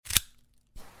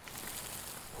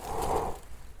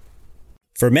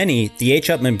For many, the H.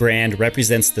 Upmann brand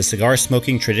represents the cigar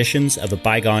smoking traditions of a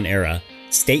bygone era,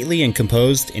 stately and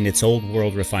composed in its old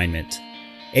world refinement.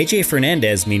 AJ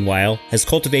Fernandez, meanwhile, has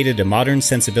cultivated a modern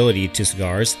sensibility to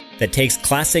cigars that takes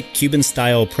classic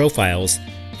Cuban-style profiles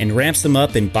and ramps them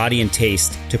up in body and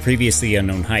taste to previously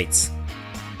unknown heights.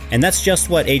 And that's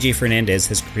just what AJ Fernandez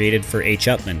has created for H.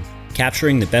 Upmann,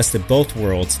 capturing the best of both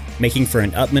worlds, making for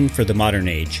an Upmann for the modern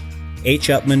age. H.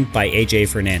 Upmann by AJ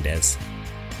Fernandez.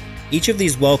 Each of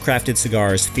these well-crafted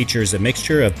cigars features a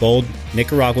mixture of bold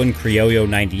Nicaraguan Criollo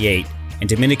 98 and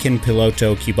Dominican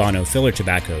Piloto Cubano filler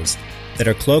tobaccos that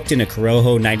are cloaked in a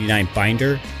Corojo 99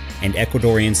 binder and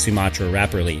Ecuadorian Sumatra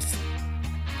wrapper leaf.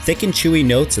 Thick and chewy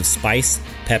notes of spice,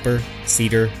 pepper,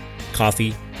 cedar,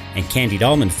 coffee, and candied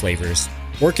almond flavors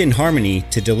work in harmony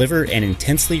to deliver an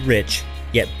intensely rich,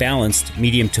 yet balanced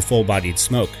medium to full-bodied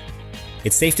smoke.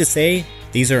 It's safe to say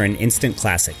these are an instant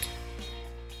classic.